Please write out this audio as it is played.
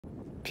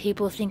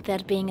People think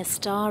that being a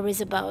star is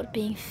about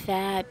being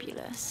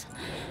fabulous,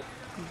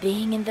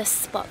 being in the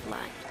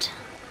spotlight,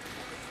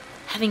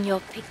 having your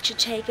picture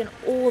taken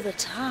all the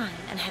time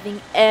and having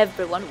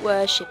everyone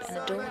worship and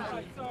adore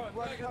you.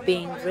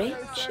 Being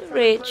rich,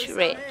 rich,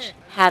 rich,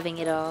 having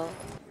it all.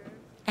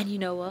 And you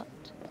know what?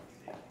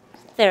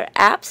 They're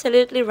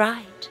absolutely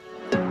right.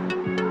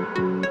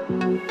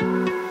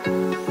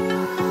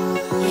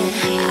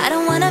 I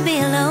don't wanna be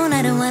alone,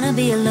 I don't wanna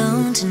be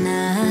alone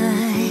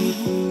tonight.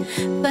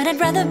 But I'd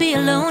rather be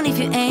alone if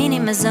you ain't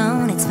in my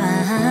zone, it's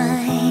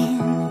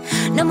fine.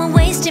 No more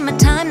wasting my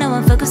time, now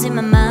I'm focusing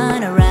my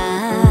mind, alright.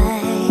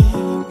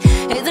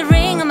 Hit the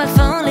ring on my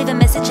phone, leave a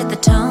message at the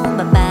tone,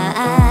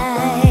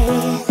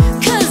 bye-bye.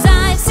 Cause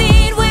I've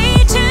seen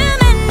way too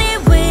many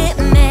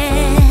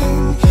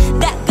women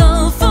that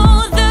go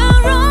for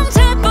the wrong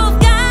type of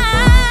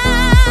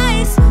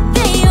guys.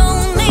 They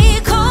only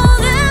call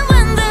them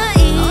when the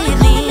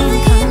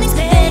evening comes.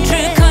 Their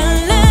true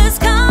colors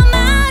come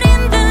out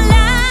in the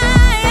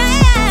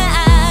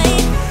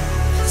light.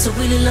 So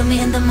will you love me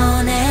in the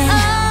morning?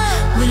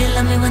 Will you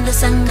love me when the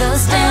sun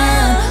goes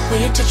down? Will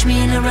you touch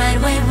me in the right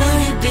way? Will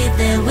you be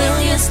there?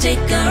 Will you stick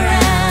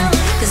around?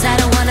 Cause I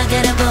don't wanna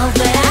get involved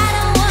with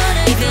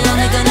if you're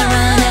only gonna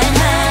run and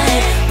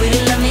hide. Will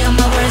you love me on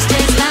my worst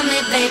days? Love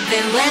me, baby,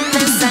 when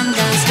the sun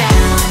goes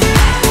down.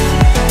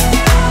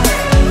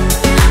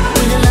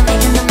 Will you love me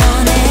in the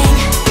morning?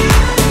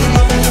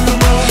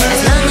 As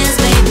long as,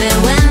 baby,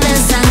 when the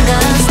sun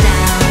goes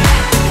down.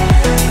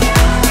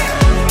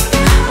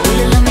 Will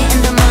you love me in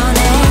the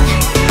morning?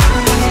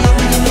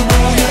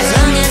 As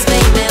long as,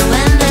 baby,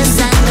 when the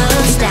sun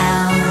goes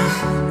down.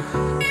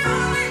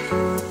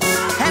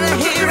 And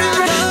here I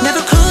go.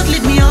 Never could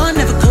leave me on,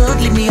 never could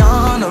leave me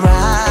on,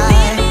 alright.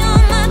 Leave me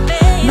on my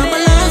baby. No, my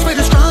love's way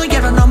too strong,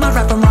 yeah, I know my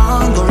right from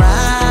wrong,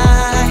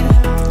 alright.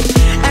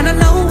 And I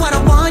know what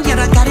I want, yet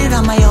I got it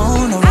on my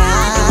own,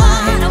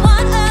 alright. I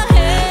want her.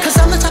 Cause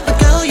I'm the type of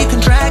girl you can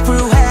drag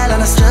through hell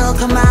and I still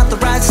come out the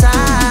right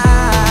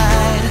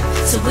side.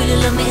 So will you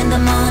love me in the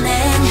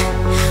morning?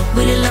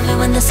 Will you love me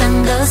when the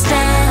sun goes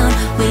down?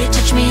 Will you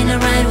touch me in the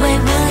right way?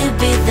 Will you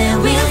be there?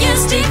 Will you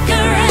stick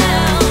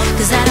around?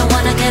 Cause I don't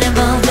wanna get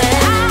involved with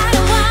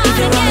if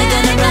you're only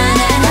gonna run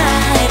and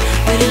hide.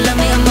 Will you love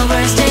me on my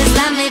worst days?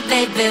 Love me,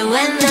 baby,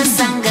 when the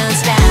sun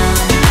goes down.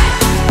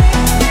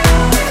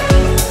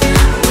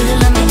 Will you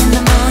love me in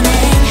the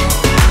morning?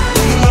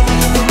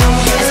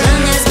 As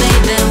long as,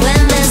 baby,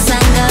 when the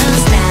sun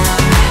goes down.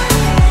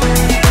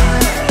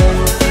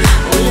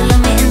 Will you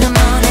love me in the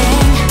morning?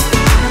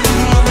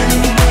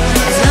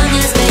 As long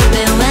as,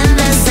 baby, when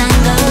the sun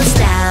goes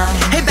down.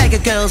 Hey beggar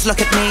girls,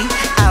 look at me.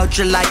 How'd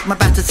you like my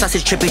battered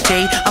sausage trippy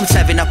tea? I'm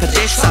serving up a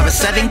dish, Saara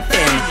serving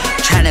thin.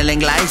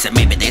 Channeling lies and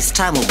maybe this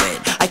time we'll win.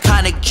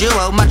 Iconic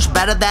duo, much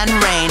better than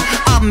rain.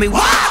 On me,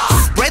 what?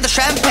 Spray the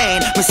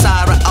champagne. With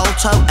Saara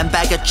Aalto and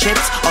Baga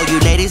Chipz. All you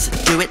ladies,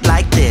 do it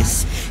like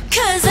this.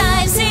 Cause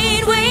I've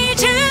seen way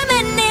too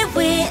many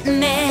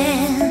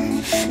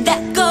women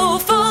that go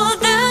for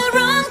the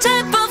wrong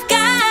type of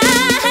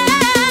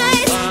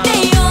guys.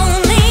 They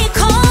only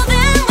call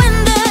them when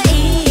the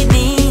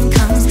evening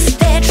comes.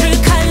 Their true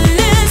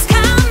colors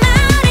come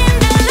out in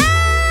the light.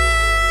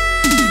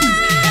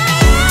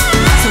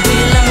 So will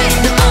you love me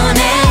in the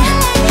morning?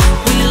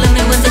 Will you love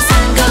me when the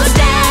sun goes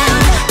down?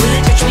 Will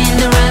you touch me in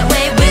the right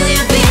way? Will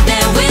you be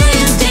there? Will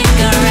you stick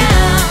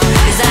around?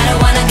 Cause I don't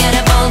wanna get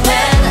involved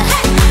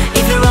with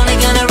if you're only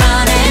gonna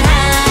run and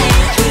hide.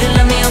 Will you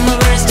love me on my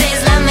worst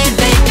days? Love me,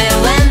 baby,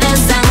 when the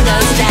sun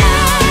goes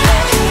down.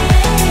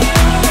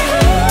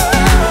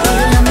 Will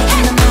you love me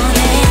in the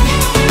morning?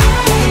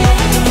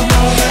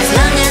 As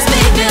long as,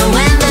 baby,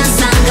 when the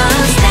sun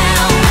goes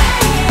down.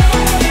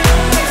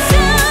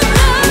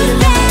 Will you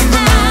love me in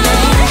the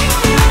morning?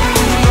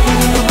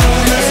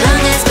 As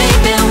long as,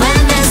 baby,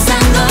 when the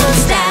sun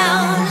goes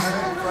down.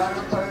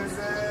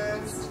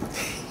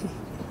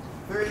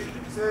 Three,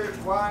 two,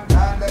 one,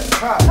 and let's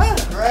cut.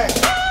 Great.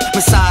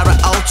 With Saara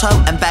Aalto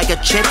and Baga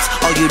Chipz.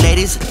 All you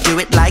ladies, do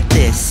it like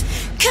this.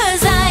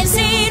 Cause I've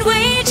seen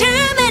way too